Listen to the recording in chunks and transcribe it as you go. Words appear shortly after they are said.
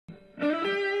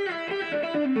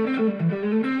Hey,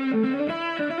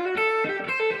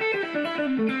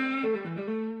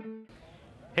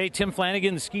 Tim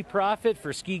Flanagan, the Ski Prophet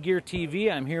for Ski Gear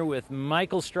TV. I'm here with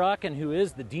Michael Strachan, who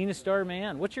is the Dynastar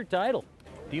man. What's your title?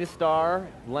 Dynastar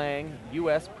Lang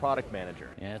US Product Manager.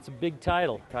 Yeah, it's a big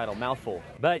title. Mouthful.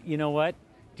 But you know what?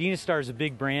 Dynastar is a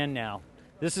big brand now.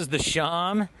 This is the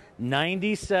Cham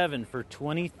 97 for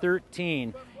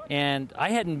 2013. And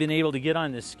I hadn't been able to get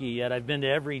on this ski yet. I've been to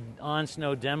every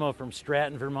on-snow demo from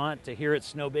Stratton, Vermont to here at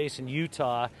Snowbasin,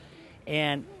 Utah.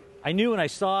 And I knew when I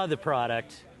saw the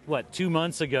product, what, 2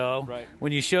 months ago, right,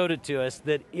 when you showed it to us,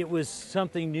 that it was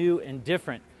something new and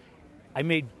different. I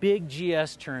made big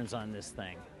GS turns on this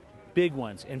thing, big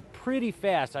ones, and pretty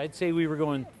fast. I'd say we were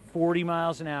going 40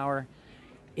 miles an hour.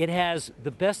 It has,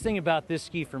 the best thing about this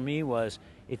ski for me was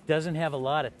it doesn't have a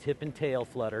lot of tip and tail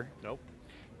flutter. Nope.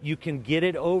 You can get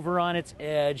it over on its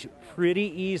edge pretty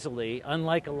easily,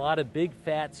 unlike a lot of big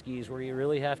fat skis where you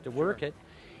really have to work it.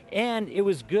 And it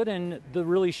was good in the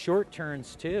really short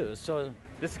turns too. So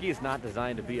this ski is not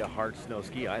designed to be a hard snow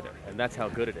ski either, and that's how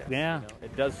good it is. Yeah. You know,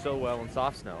 it does so well in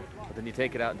soft snow, but then you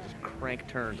take it out and just crank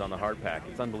turns on the hard pack.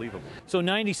 It's unbelievable. So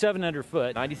 97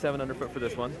 underfoot. 97 underfoot for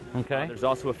this one. Okay. There's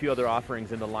also a few other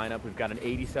offerings in the lineup. We've got an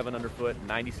 87 underfoot,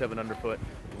 97 underfoot,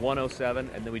 107,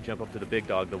 and then we jump up to the big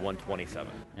dog, the 127.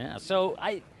 Yeah, so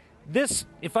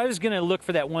if I was going to look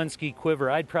for that one ski quiver,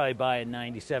 I'd probably buy a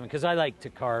 97 because I like to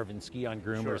carve and ski on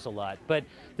groomers a lot. But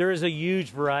there is a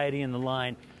huge variety in the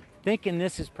line. Thinking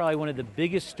this is probably one of the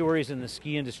biggest stories in the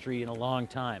ski industry in a long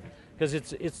time because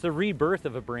it's the rebirth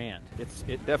of a brand.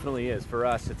 It definitely is. For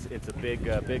us, it's a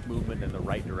big movement in the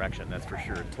right direction, that's for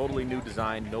sure. Totally new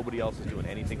design. Nobody else is doing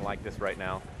anything like this right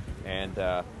now. And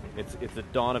it's the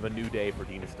dawn of a new day for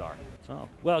Dynastar. So,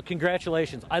 well,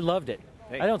 congratulations. I loved it.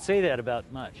 Thanks. I don't say that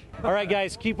about much. All right,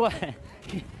 guys, keep watching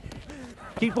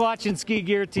Ski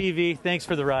Gear TV. Thanks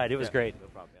for the ride. It was great. No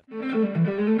problem, man.